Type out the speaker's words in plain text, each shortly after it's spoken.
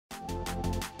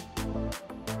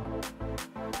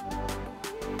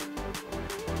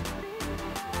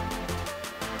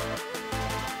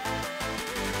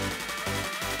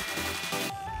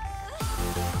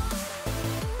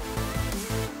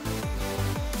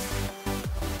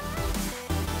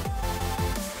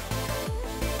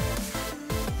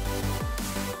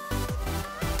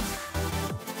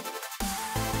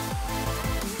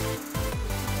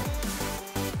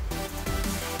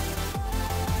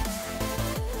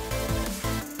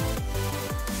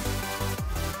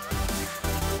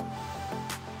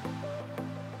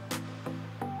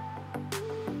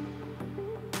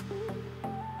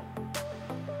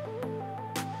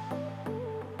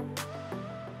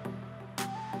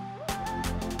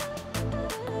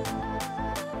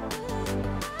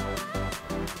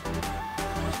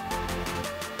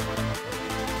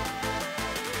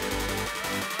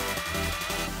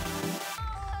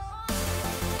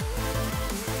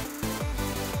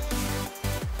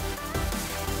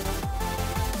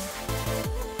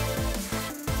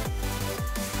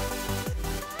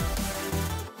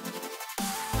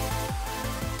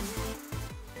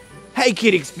Hey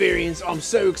Kid Experience, I'm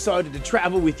so excited to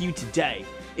travel with you today.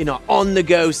 In our On The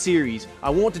Go series, I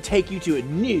want to take you to a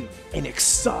new and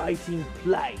exciting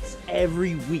place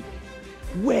every week.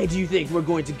 Where do you think we're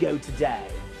going to go today?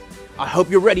 I hope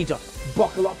you're ready to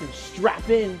buckle up and strap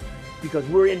in, because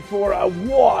we're in for a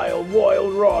wild,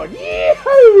 wild ride.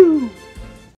 Yee-hoo!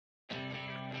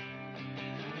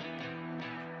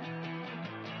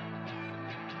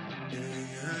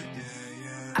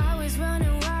 I was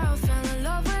running wild, fell in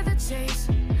love with the chase.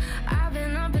 I've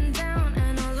been up and down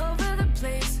and all over the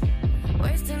place,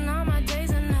 wasting all my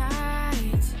days and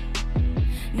nights,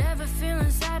 never feeling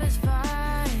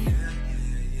satisfied.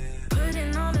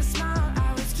 Putting on a smile,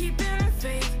 I was keeping it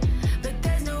fake, but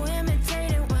there's no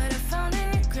imitating what I found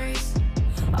in your grace.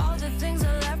 All the things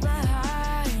I left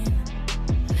behind,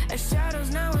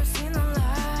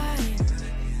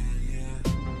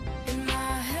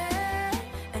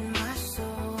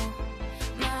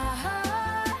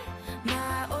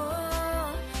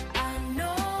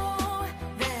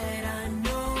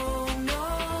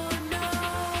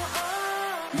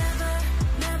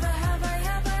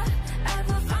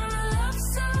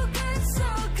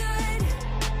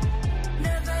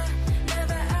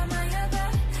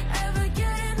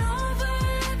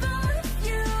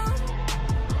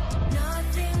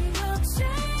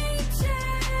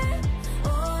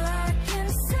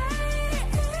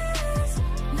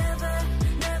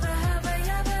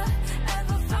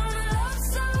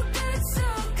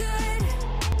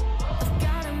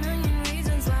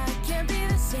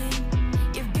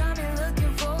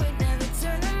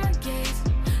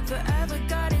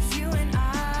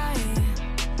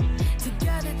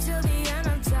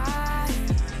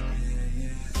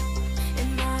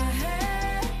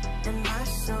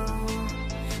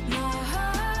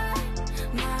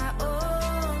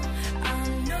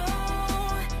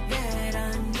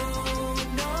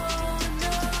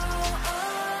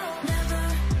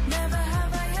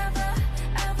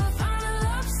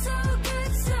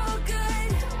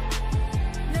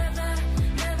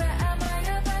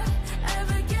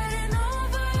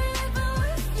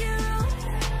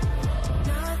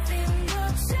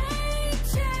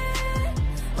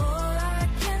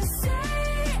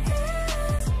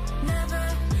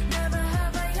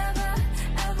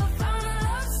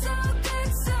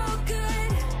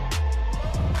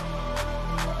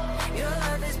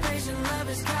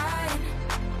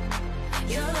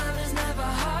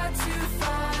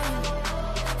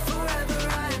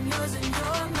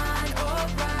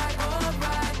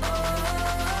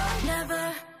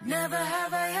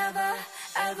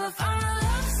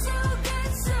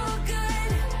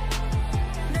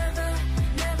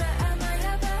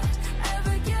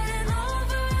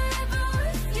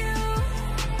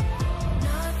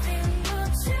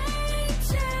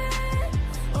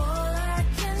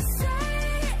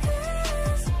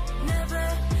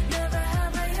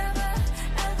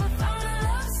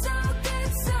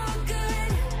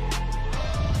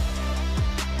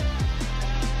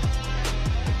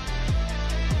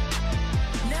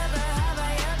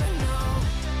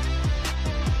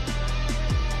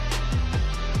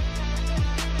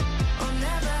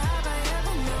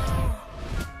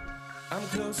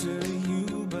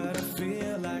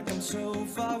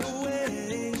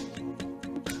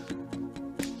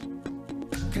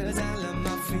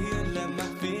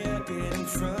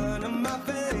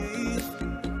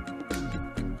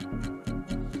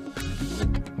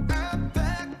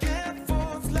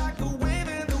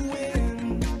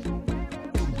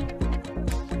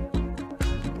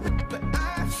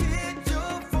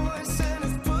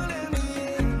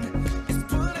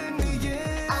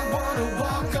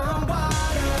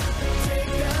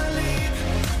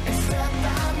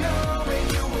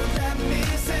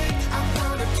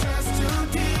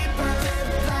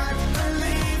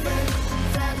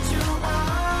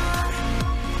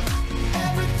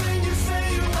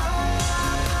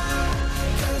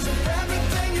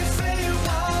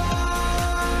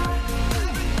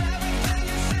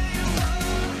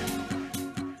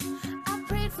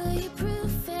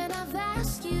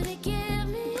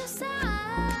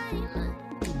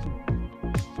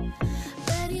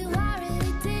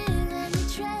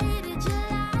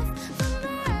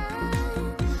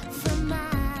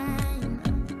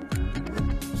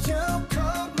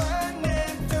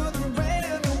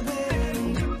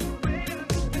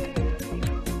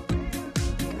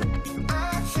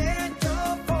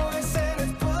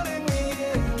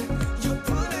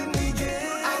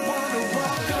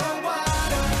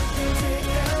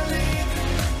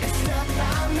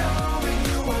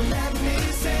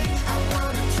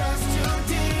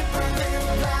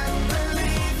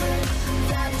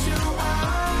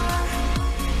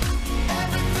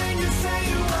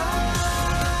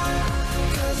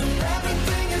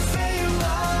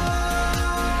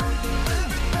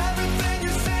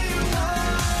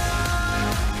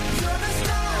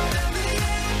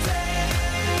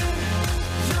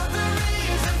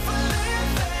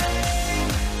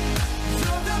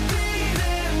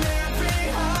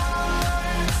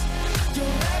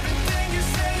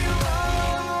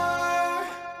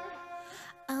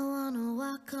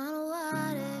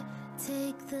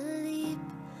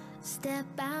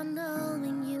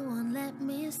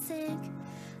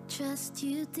 trust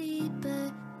you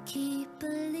deeper, keep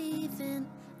believing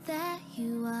that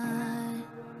you are.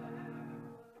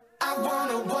 I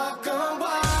wanna walk on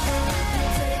water,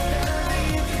 take the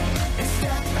leap, and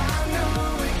step out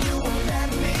knowing you won't let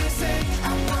me sink. I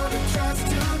wanna trust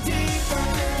you deeper,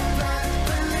 live and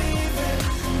believe it,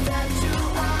 that you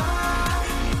are.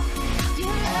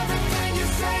 You're everything you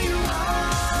say you are,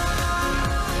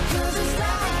 'cause it's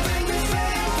everything you say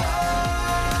you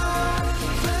are.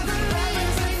 For the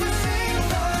reason you say you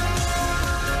are,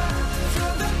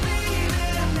 for the beat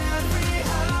in every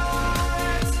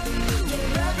heart.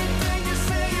 You're everything you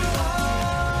say you are.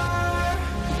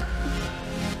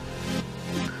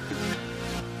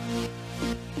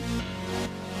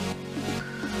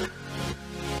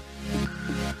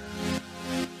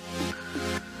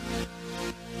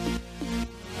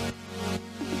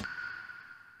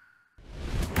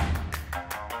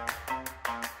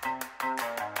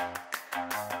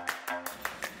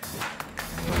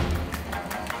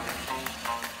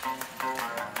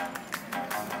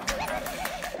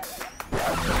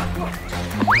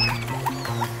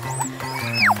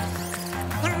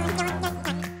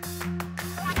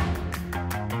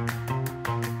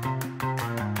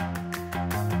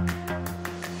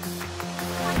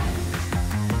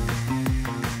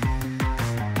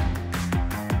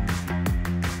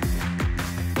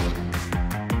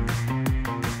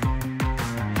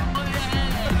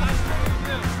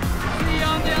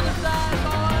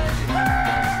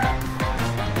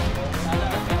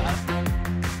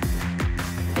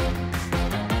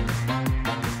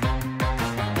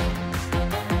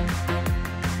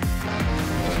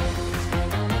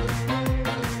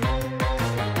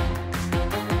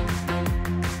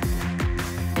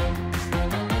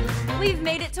 We've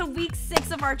made it to week 6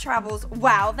 of our travels.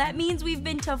 Wow, that means we've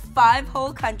been to 5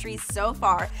 whole countries so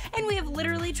far, and we have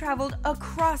literally traveled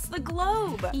across the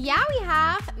globe. Yeah, we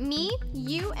have. Me,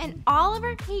 you, and all of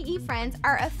our KE friends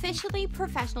are officially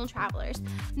professional travelers.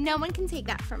 No one can take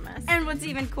that from us. And what's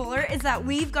even cooler is that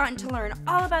we've gotten to learn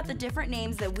all about the different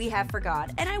names that we have for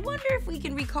God, and I wonder if we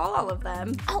can recall all of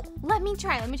them. Oh, let me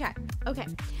try. Okay.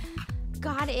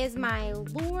 God is my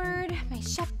Lord, my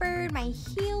shepherd, my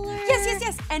healer.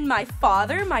 Yes. And my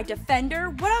father, my defender.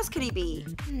 What else could he be?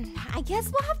 I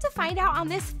guess we'll have to find out on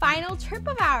this final trip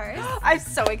of ours. I'm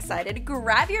so excited.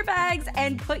 Grab your bags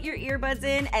and put your earbuds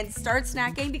in and start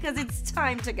snacking because it's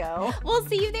time to go. We'll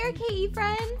see you there, KE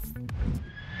friends.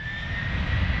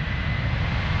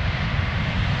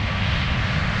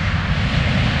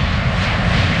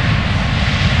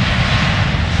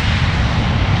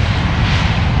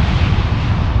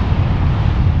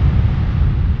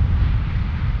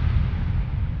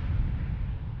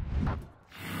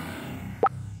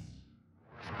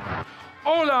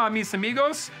 Hola, mis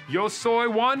amigos. Yo soy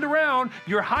Wanda Round,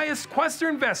 your highest quester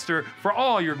investor for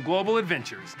all your global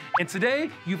adventures. And today,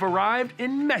 you've arrived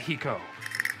in Mexico.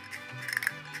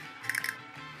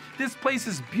 This place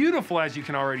is beautiful, as you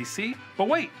can already see. But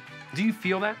wait, do you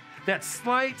feel that? That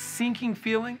slight sinking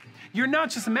feeling? You're not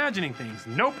just imagining things.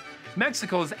 Nope.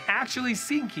 Mexico is actually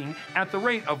sinking at the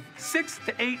rate of 6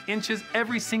 to 8 inches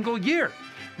every single year.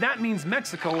 That means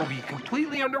Mexico will be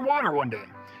completely underwater one day.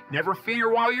 Never fear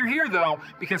while you're here, though,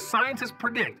 because scientists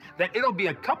predict that it'll be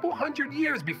a couple hundred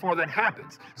years before that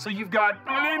happens. So you've got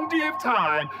plenty of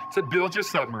time to build your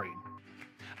submarine.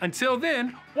 Until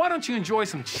then, why don't you enjoy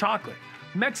some chocolate?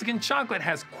 Mexican chocolate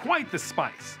has quite the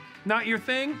spice. Not your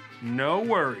thing? No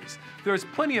worries. There's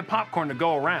plenty of popcorn to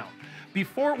go around.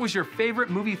 Before it was your favorite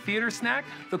movie theater snack,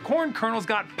 the corn kernels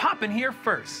got poppin' here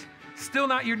first. Still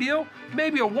not your deal?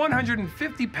 Maybe a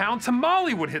 150-pound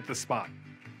tamale would hit the spot.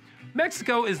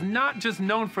 Mexico is not just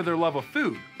known for their love of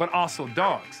food, but also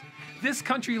dogs. This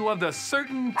country loved a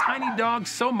certain tiny dog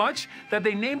so much that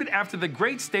they named it after the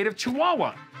great state of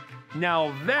Chihuahua.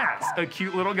 Now that's a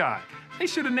cute little guy. They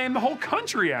should have named the whole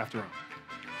country after him.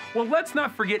 Well, let's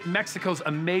not forget Mexico's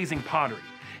amazing pottery.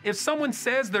 If someone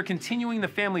says they're continuing the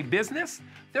family business,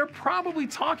 they're probably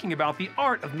talking about the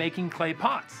art of making clay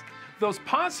pots. Those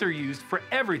pots are used for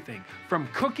everything, from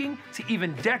cooking to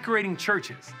even decorating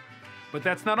churches. But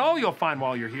that's not all you'll find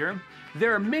while you're here.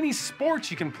 There are many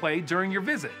sports you can play during your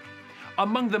visit.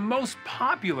 Among the most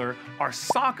popular are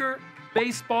soccer,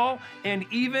 baseball, and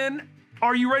even,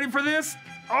 are you ready for this?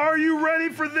 Are you ready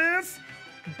for this?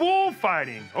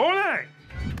 Bullfighting. Ole!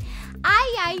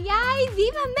 Ay, ay, ay,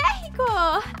 viva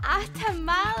Mexico!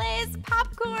 Tamales,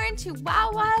 popcorn,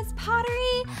 chihuahuas,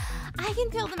 pottery. I can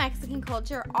can feel the Mexican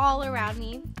culture all around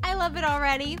me. I love it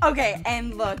already. Okay,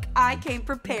 and look, I came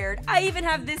prepared. I even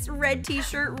have this red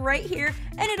t-shirt right here,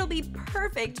 and it'll be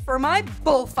perfect for my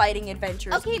bullfighting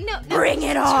adventures. Okay, no, Bring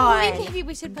it on! Maybe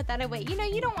we should put that away. You know,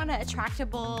 you don't want to attract a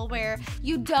bull where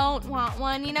you don't want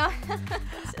one, you know?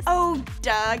 Oh,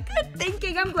 duh. Good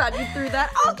thinking. I'm glad you threw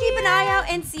that. I'll keep an eye out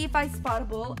and see if I spot a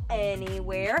bull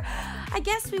anywhere. I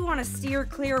guess we want to steer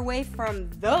clear away from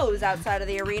those outside of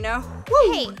the arena.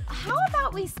 Woo. Hey, how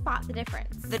about we spot the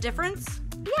difference? The difference?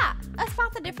 Yeah, a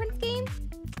spot the difference game.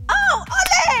 Oh,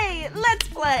 ole! Let's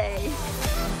play.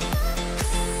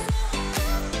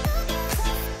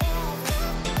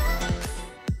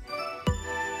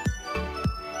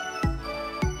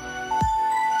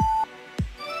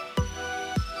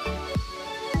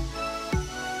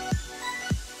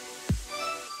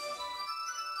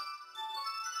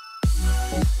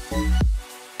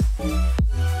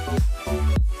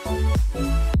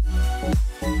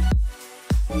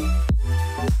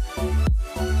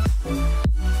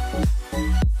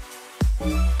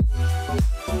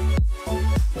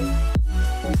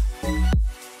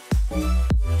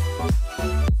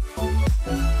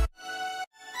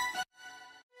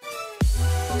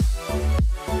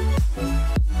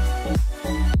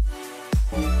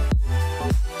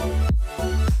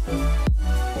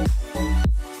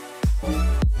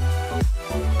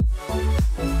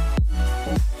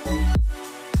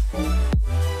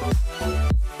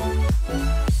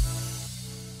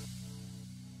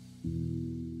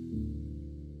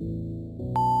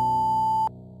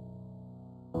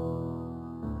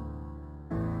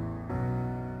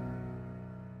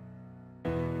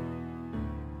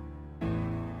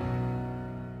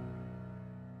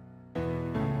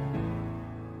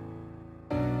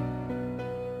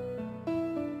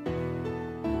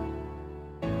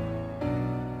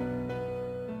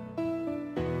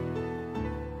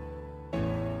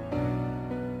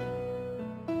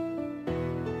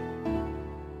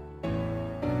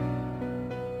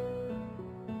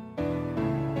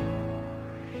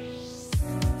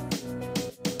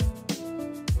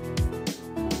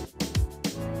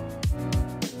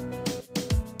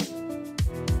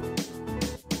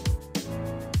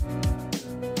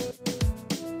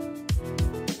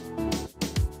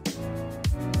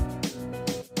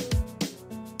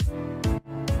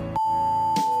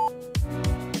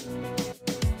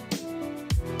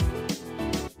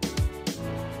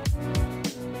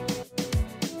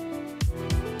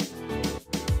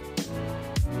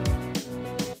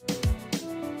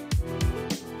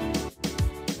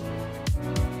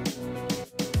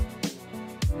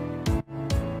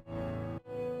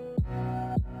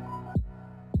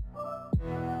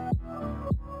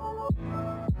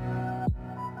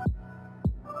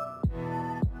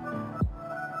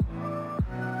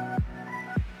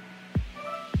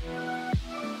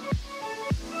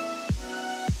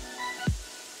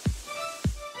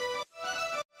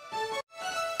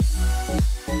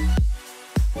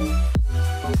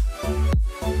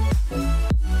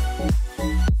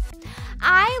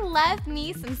 love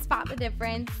me some Spot the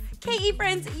Difference. KE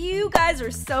friends, you guys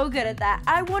are so good at that.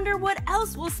 I wonder what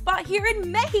else we'll spot here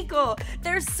in Mexico.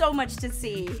 There's so much to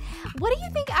see. What do you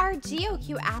think our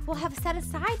GeoQ app will have set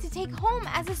aside to take home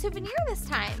as a souvenir this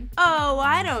time? Oh,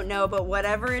 I don't know, but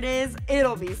whatever it is,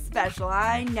 it'll be special.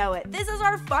 I know it. This is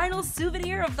our final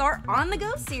souvenir of our On The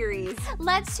Go series.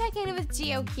 Let's check in with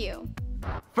GeoQ.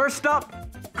 First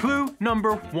up, clue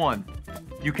number 1.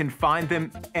 You can find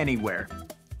them anywhere.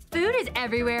 Food is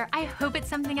everywhere. I hope it's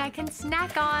something I can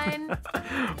snack on.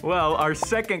 Well, our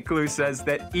second clue says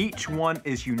that each one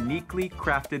is uniquely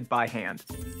crafted by hand.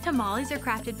 Tamales are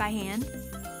crafted by hand.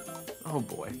 Oh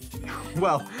boy.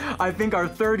 Well, I think our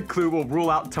third clue will rule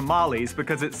out tamales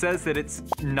because it says that it's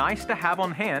nice to have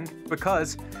on hand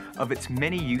because of its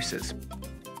many uses.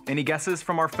 Any guesses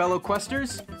from our fellow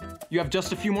questers? You have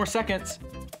just a few more seconds.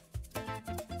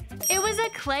 It was a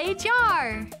clay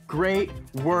jar. Great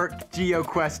work,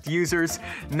 GeoQuest users.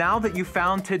 Now that you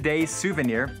found today's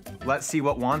souvenir, let's see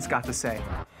what Juan's got to say.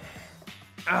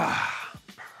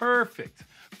 Perfect.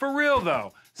 For real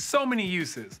though, so many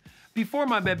uses. Before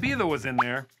my bebida was in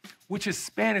there, which is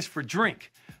Spanish for drink,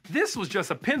 this was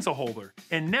just a pencil holder,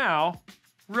 and now,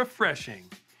 refreshing.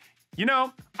 You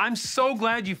know, I'm so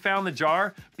glad you found the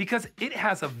jar because it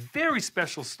has a very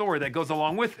special story that goes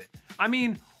along with it. I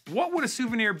mean, what would a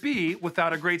souvenir be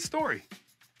without a great story?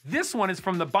 This one is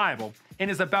from the Bible and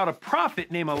is about a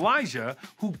prophet named Elijah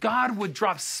who God would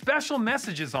drop special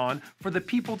messages on for the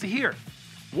people to hear.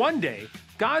 One day,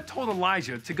 God told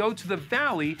Elijah to go to the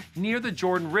valley near the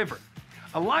Jordan River.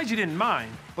 Elijah didn't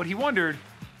mind, but he wondered,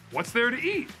 what's there to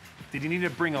eat? Did he need to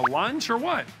bring a lunch or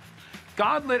what?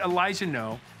 God let Elijah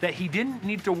know that he didn't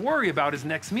need to worry about his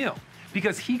next meal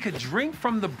because he could drink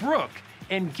from the brook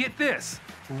and get this,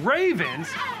 ravens,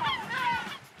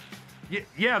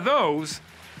 those,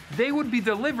 they would be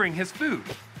delivering his food.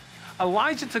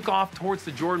 Elijah took off towards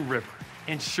the Jordan River,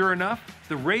 and sure enough,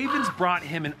 the ravens brought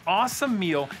him an awesome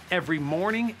meal every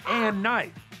morning and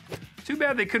night. Too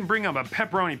bad they couldn't bring him a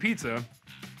pepperoni pizza.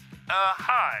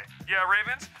 Hi. Yeah,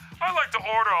 Ravens? I'd like to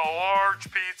order a large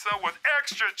pizza with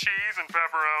extra cheese and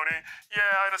pepperoni.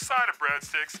 Yeah, and a side of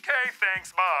breadsticks. Okay,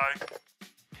 thanks, bye.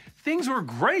 Things were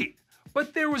great,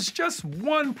 but there was just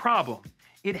one problem.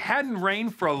 It hadn't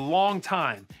rained for a long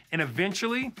time, and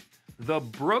eventually, the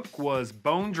brook was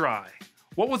bone dry.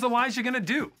 What was Elijah gonna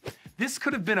do? This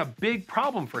could have been a big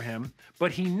problem for him,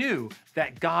 but he knew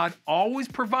that God always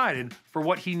provided for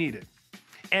what he needed.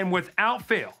 And without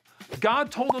fail,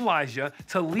 God told Elijah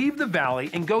to leave the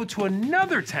valley and go to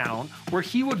another town where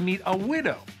he would meet a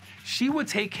widow. She would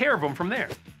take care of him from there.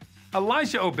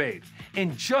 Elijah obeyed,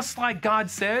 and just like God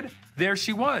said, there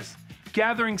she was,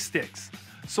 gathering sticks.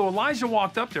 So Elijah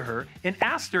walked up to her and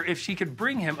asked her if she could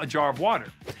bring him a jar of water.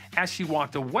 As she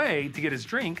walked away to get his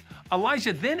drink,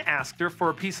 Elijah then asked her for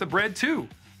a piece of bread too.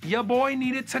 Ya boy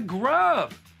needed to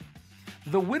grub.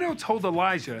 The widow told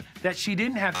Elijah that she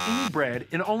didn't have any bread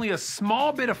and only a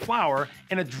small bit of flour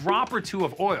and a drop or two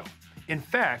of oil. In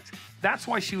fact, that's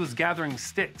why she was gathering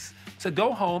sticks, to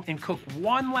go home and cook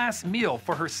one last meal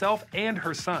for herself and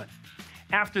her son.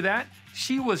 After that,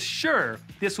 she was sure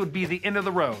this would be the end of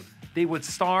the road. They would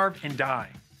starve and die.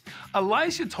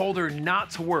 Elijah told her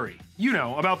not to worry,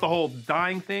 about the whole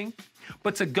dying thing,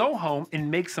 but to go home and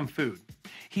make some food.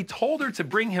 He told her to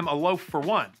bring him a loaf for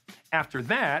one. After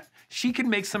that, she could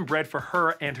make some bread for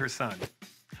her and her son.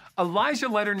 Elijah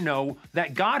let her know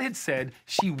that God had said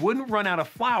she wouldn't run out of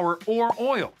flour or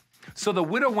oil. So the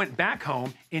widow went back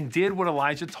home and did what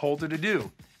Elijah told her to do.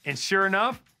 And sure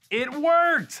enough, it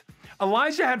worked!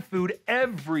 Elijah had food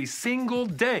every single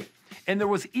day, and there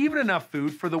was even enough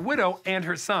food for the widow and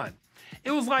her son.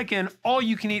 It was like an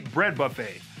all-you-can-eat bread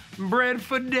buffet. Bread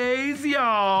for days,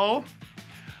 y'all!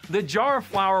 The jar of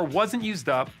flour wasn't used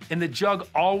up, and the jug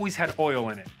always had oil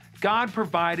in it. God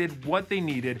provided what they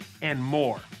needed and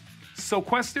more. So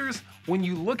Questers, when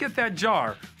you look at that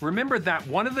jar, remember that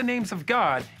one of the names of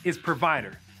God is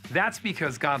Provider. That's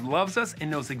because God loves us and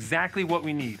knows exactly what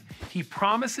we need. He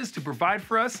promises to provide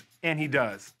for us, and he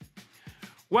does.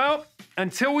 Well,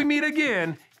 until we meet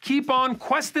again, keep on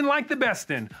questing like the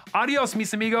bestin'. Adios,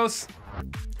 mis amigos.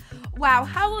 Wow,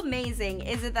 how amazing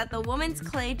is it that the woman's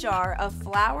clay jar of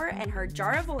flour and her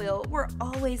jar of oil were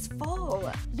always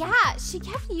full? Yeah, she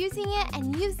kept using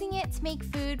it to make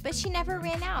food, but she never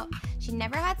ran out. She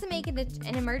never had to make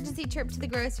an emergency trip to the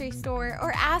grocery store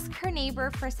or ask her neighbor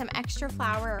for some extra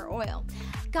flour or oil.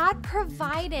 God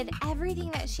provided everything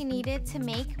that she needed to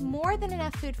make more than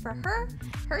enough food for her,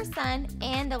 her son,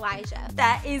 and Elijah.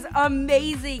 That is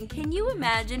amazing. Can you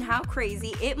imagine how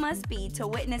crazy it must be to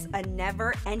witness a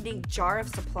never-ending jar of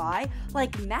supply?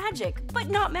 Like magic, but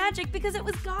not magic because it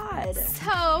was God.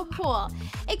 So cool.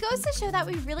 It goes to show that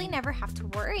we really never have to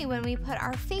worry when we put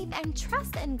our faith and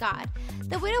trust in God.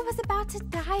 The widow was about to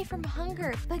die from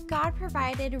hunger, but God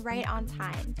provided right on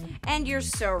time. And you're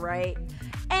so right.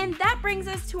 And that brings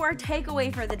us to our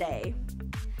takeaway for the day.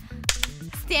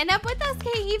 Stand up with us,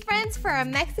 KE friends, for a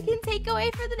Mexican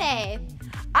takeaway for the day.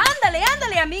 Ándale,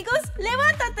 ándale, amigos.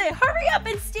 Levántate. Hurry up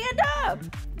and stand up.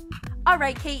 All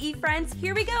right, KE friends,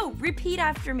 here we go. Repeat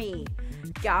after me.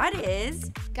 God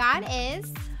is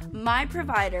my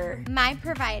provider. My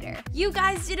provider. You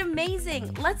guys did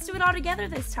amazing. Let's do it all together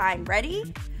this time.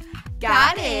 Ready?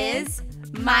 God is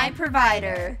my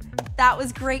provider. That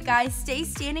was great, guys. Stay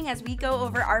standing as we go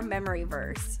over our memory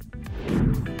verse.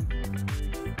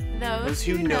 Those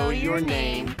who know your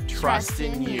name trust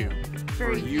in you.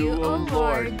 For you, O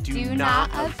Lord, do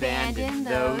not abandon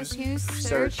those who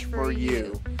search for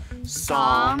you.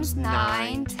 Psalms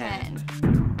 9:10.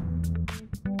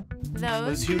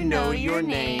 Those who know your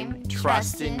name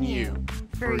trust in you.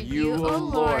 For you, O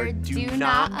Lord, do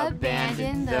not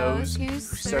abandon those who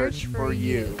search for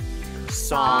you.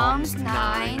 Psalms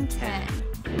 9:10.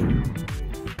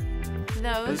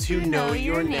 Those who know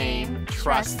your name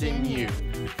trust in you.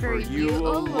 For you,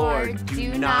 O Lord,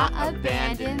 do not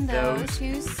abandon those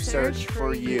who search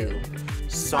for you.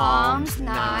 Psalms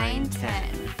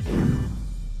 9:10.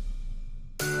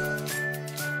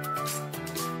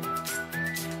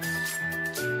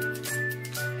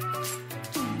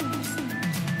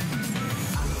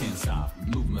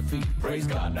 Praise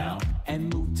God now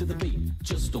and move to the beat.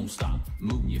 Just don't stop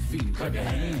moving your feet. Clap your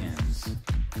hands.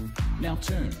 Now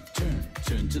turn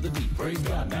to the beat. Praise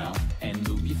God now and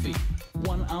move your feet.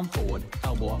 One arm forward,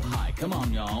 elbow up high. Come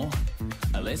on, y'all.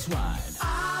 Let's ride.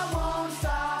 I won't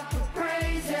stop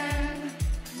praising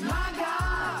my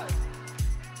God.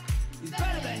 He's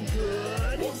better than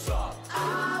good. Won't stop.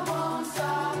 I won't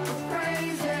stop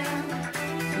praising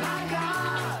my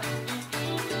God.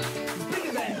 He's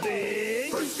bigger than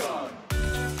big. Praise God.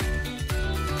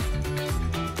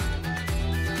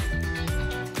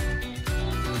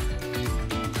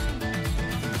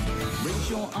 Raise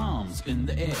your arms in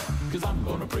the air, cause I'm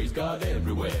gonna praise God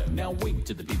everywhere. Now wait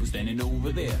till the people standing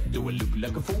over there. Do I look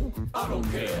like a fool? I don't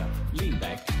care. Lean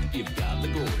back, give God the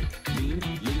glory. Lean,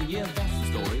 yeah, that's the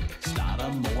story. Start a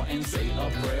more and say a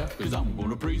prayer, cause I'm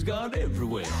gonna praise God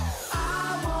everywhere.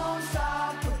 I won't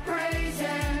stop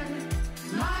praising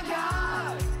my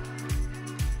God.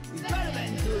 He's better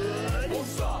than good. Won't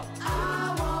stop.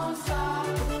 I won't stop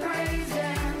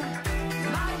praising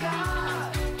my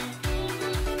God.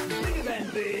 He's bigger than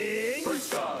big. Praise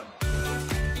God.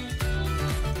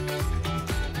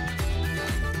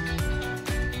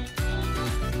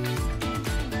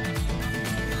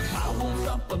 I won't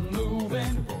stop a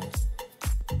moving.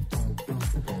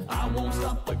 I won't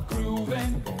stop a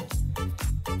grooving.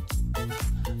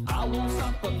 I won't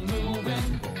stop a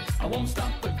moving. I won't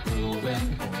stop a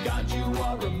grooving. God, you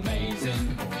are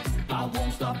amazing. I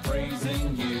won't stop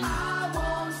praising you. I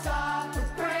won't stop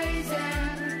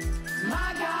praising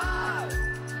my God.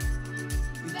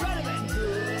 He's better than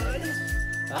good.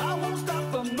 I won't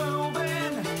stop for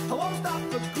moving. I won't stop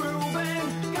for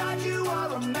grooving. God, you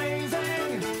are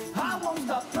amazing. I won't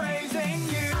stop praising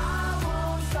you. I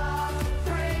won't stop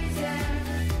praising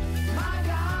my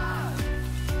God.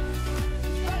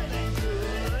 He's better than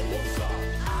good. Won't stop.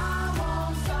 I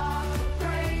won't stop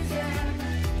praising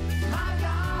my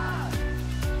God.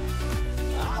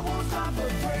 I won't stop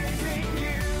praising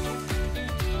you.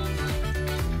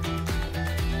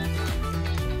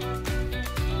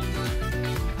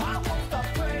 I won't stop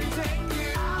praising you.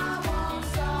 I won't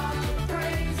stop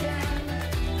praising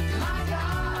my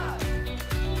God.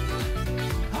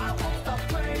 I won't stop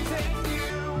praising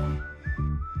you.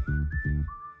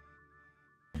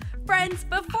 Friends,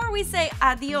 before we say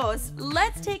adios,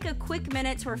 let's take a quick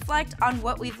minute to reflect on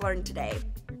what we've learned today.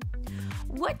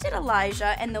 What did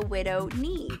Elijah and the widow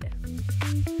need?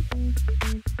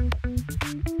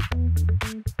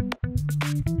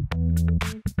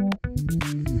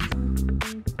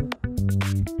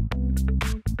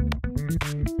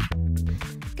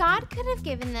 God could have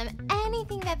given them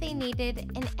anything that they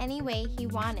needed in any way He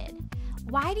wanted.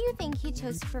 Why do you think He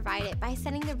chose to provide it by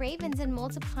sending the ravens and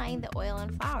multiplying the oil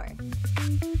and flour?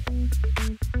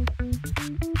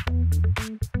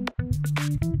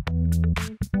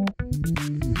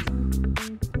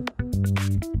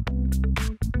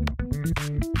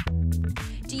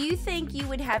 Do you think you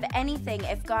would have anything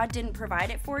if God didn't provide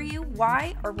it for you?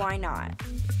 Why or why not?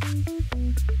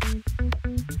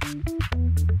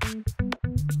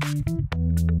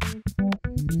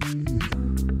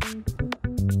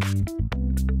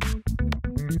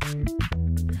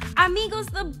 Amigos,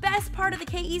 the best part of the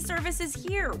KE service is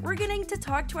here. We're getting to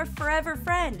talk to our forever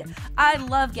friend. I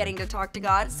love getting to talk to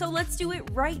God, so let's do it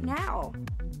right now.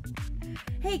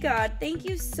 Hey God, thank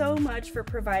you so much for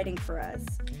providing for us.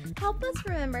 Help us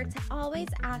remember to always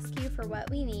ask you for what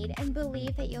we need and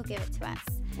believe that you'll give it to us.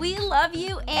 We love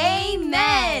you.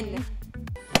 Amen.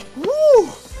 Woo!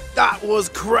 That was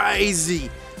crazy.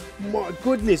 My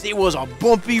goodness, it was a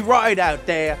bumpy ride out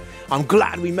there. I'm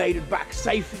glad we made it back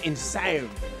safe and sound.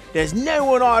 There's no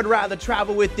one I'd rather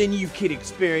travel with than you, Kid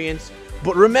Experience.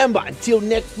 But remember, until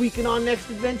next week in our next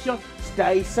adventure,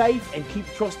 stay safe and keep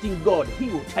trusting God. He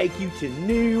will take you to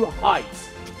new heights.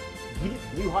 Yeah,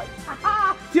 new heights.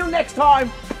 Till next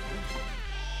time.